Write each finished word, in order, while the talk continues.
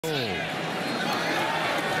Oh, he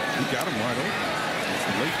got him wide open.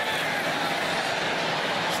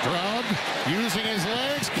 Stroud using his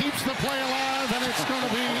legs, keeps the play alive, and it's going to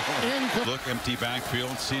be incomplete. Look, empty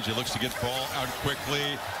backfield. CJ looks to get the ball out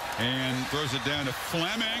quickly and throws it down to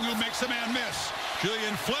Fleming, who makes the man miss.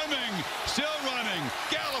 Julian Fleming still running,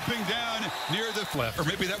 galloping down near the left. Or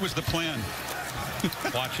maybe that was the plan.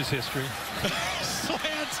 Watch his history.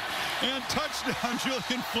 Slant and touchdown.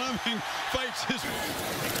 Julian Fleming fights his.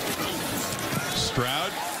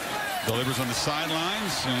 Stroud delivers on the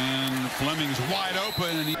sidelines, and Fleming's wide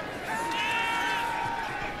open. And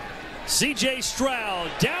C.J.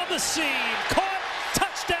 Stroud down the seam, caught,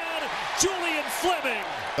 touchdown, Julian Fleming.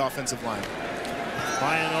 Offensive line.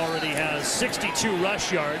 Ryan already has 62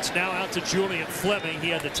 rush yards. Now out to Julian Fleming. He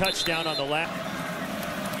had the touchdown on the last.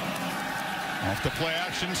 Off the play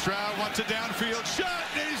action, Stroud wants a downfield shot,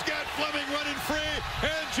 and he's got Fleming running free,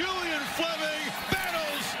 and Julian Fleming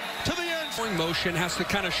battles to the end. Motion has to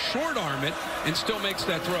kind of short arm it and still makes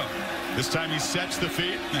that throw. This time he sets the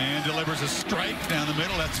feet and delivers a strike down the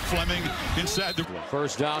middle. That's Fleming inside the.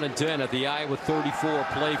 First down and 10 at the Iowa 34.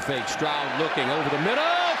 Play fake. Stroud looking over the middle.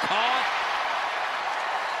 Caught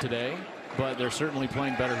today, but they're certainly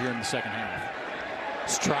playing better here in the second half.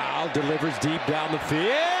 Stroud delivers deep down the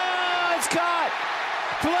field. It's caught.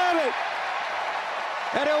 Fleming.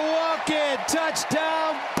 And a walk-in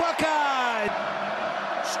touchdown, Buckeyes.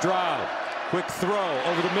 Stroud, quick throw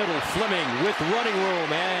over the middle. Fleming with running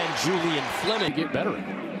room, and Julian Fleming Get better.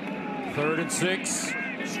 3rd and 6.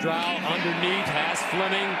 Stroud underneath has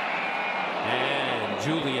Fleming, and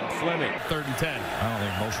Julian Fleming. 3rd and 10. I don't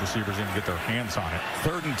think most receivers even get their hands on it.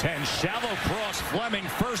 3rd and 10. Shallow cross. Fleming.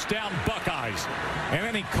 First down, Buckeyes. And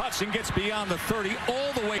then he cuts and gets beyond the 30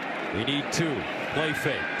 all the way. We need 2. Play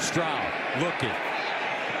fake. Stroud looking.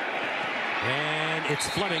 And it's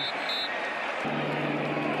Fleming.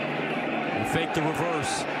 And fake the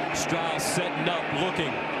reverse. Stroud setting up,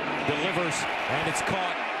 looking. Delivers, and it's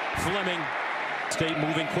caught. Fleming. State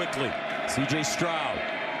moving quickly. C.J. Stroud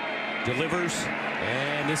delivers,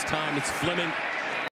 and this time it's Fleming.